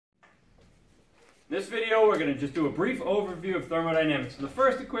In this video, we're going to just do a brief overview of thermodynamics. So the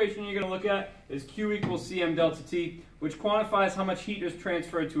first equation you're going to look at is Q equals Cm delta T, which quantifies how much heat is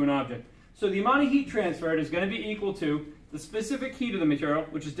transferred to an object. So the amount of heat transferred is going to be equal to the specific heat of the material,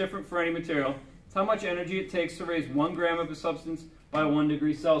 which is different for any material. It's how much energy it takes to raise 1 gram of a substance by 1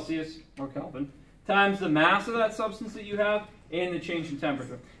 degree Celsius, or Kelvin, times the mass of that substance that you have and the change in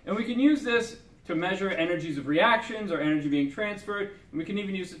temperature. And we can use this to measure energies of reactions or energy being transferred, and we can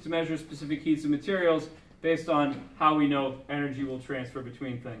even use it to measure specific heats of materials based on how we know energy will transfer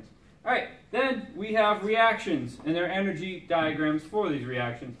between things. All right, then we have reactions and their energy diagrams for these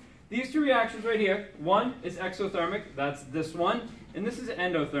reactions. These two reactions right here, one is exothermic, that's this one, and this is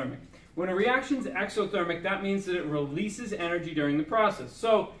endothermic. When a reaction is exothermic, that means that it releases energy during the process.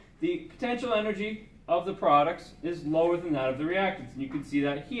 So the potential energy of the products is lower than that of the reactants, and you can see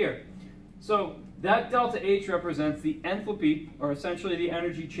that here. So that delta H represents the enthalpy, or essentially the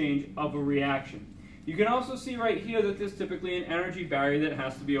energy change of a reaction. You can also see right here that there's typically an energy barrier that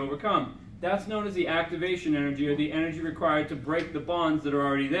has to be overcome. That's known as the activation energy, or the energy required to break the bonds that are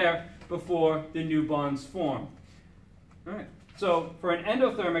already there before the new bonds form. All right. So for an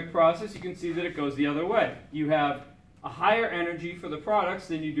endothermic process, you can see that it goes the other way. You have a higher energy for the products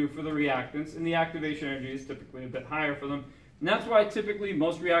than you do for the reactants, and the activation energy is typically a bit higher for them. And that's why typically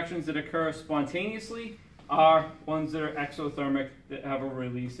most reactions that occur spontaneously are ones that are exothermic, that have a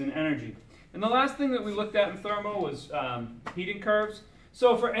release in energy. And the last thing that we looked at in thermo was heating curves.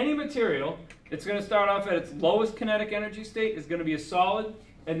 So for any material, it's going to start off at its lowest kinetic energy state, is going to be a solid,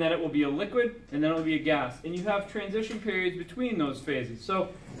 and then it will be a liquid, and then it will be a gas. And you have transition periods between those phases. So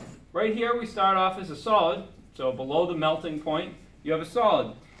right here we start off as a solid, so below the melting point, you have a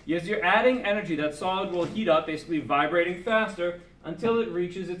solid. As you're adding energy, that solid will heat up, basically vibrating faster until it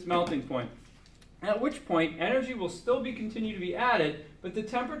reaches its melting point. At which point, energy will still continue to be added, but the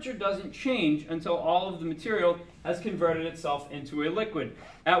temperature doesn't change until all of the material has converted itself into a liquid.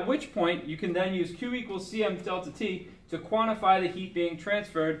 At which point, you can then use Q equals Cm delta T to quantify the heat being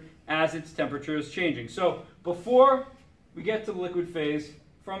transferred as its temperature is changing. So before we get to the liquid phase,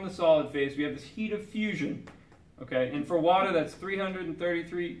 from the solid phase, we have this heat of fusion. Okay, and for water, that's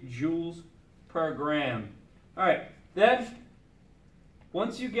 333 joules per gram. All right, then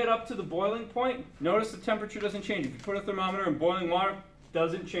once you get up to the boiling point, notice the temperature doesn't change. If you put a thermometer in boiling water, it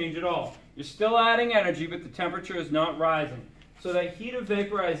doesn't change at all. You're still adding energy, but the temperature is not rising. So that heat of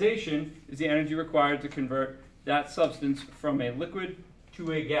vaporization is the energy required to convert that substance from a liquid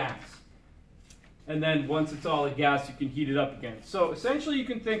to a gas. And then once it's all a gas, you can heat it up again. So essentially you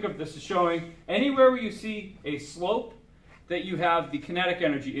can think of this as showing anywhere where you see a slope that you have the kinetic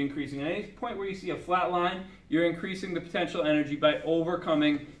energy increasing. At any point where you see a flat line, you're increasing the potential energy by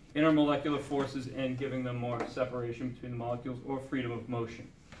overcoming intermolecular forces and giving them more separation between the molecules or freedom of motion.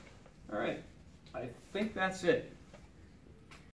 All right, I think that's it.